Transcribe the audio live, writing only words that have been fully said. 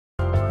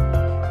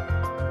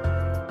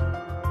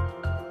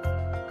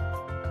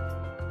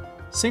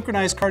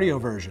Synchronized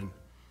cardioversion.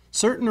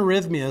 Certain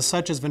arrhythmias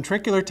such as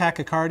ventricular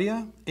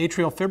tachycardia,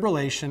 atrial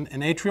fibrillation,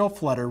 and atrial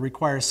flutter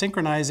require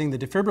synchronizing the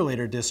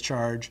defibrillator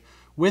discharge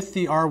with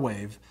the R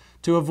wave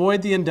to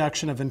avoid the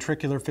induction of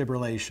ventricular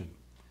fibrillation.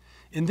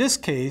 In this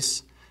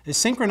case, a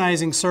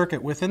synchronizing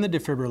circuit within the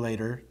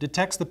defibrillator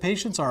detects the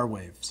patient's R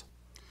waves.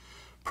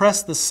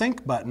 Press the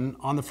sync button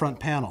on the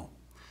front panel.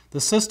 The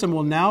system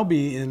will now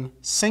be in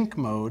sync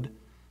mode.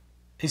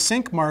 A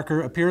sync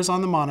marker appears on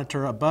the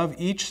monitor above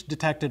each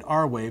detected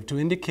R wave to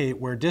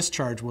indicate where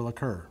discharge will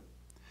occur.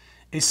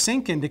 A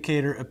sync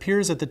indicator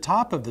appears at the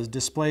top of the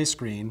display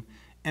screen,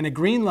 and a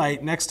green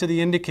light next to the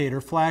indicator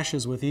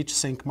flashes with each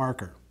sync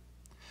marker.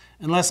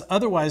 Unless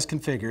otherwise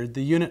configured,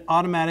 the unit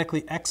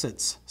automatically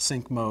exits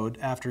sync mode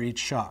after each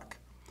shock.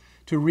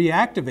 To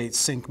reactivate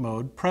sync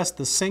mode, press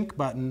the sync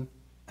button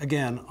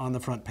again on the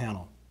front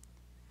panel.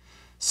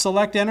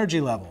 Select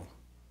energy level.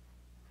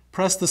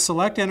 Press the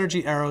select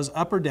energy arrows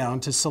up or down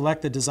to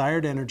select the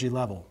desired energy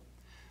level.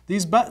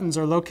 These buttons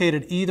are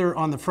located either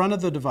on the front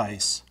of the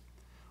device.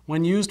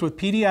 When used with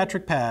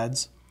pediatric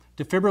pads,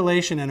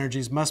 defibrillation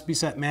energies must be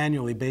set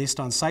manually based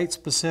on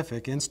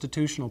site-specific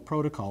institutional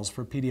protocols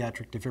for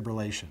pediatric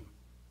defibrillation.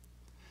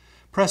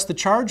 Press the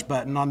charge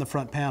button on the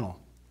front panel.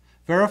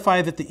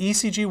 Verify that the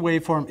ECG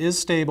waveform is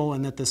stable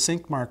and that the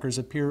sync markers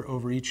appear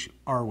over each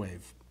R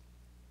wave.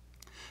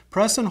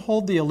 Press and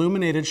hold the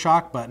illuminated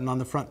shock button on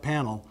the front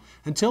panel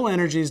until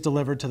energy is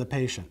delivered to the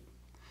patient.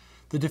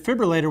 The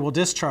defibrillator will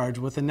discharge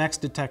with the next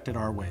detected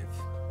R wave.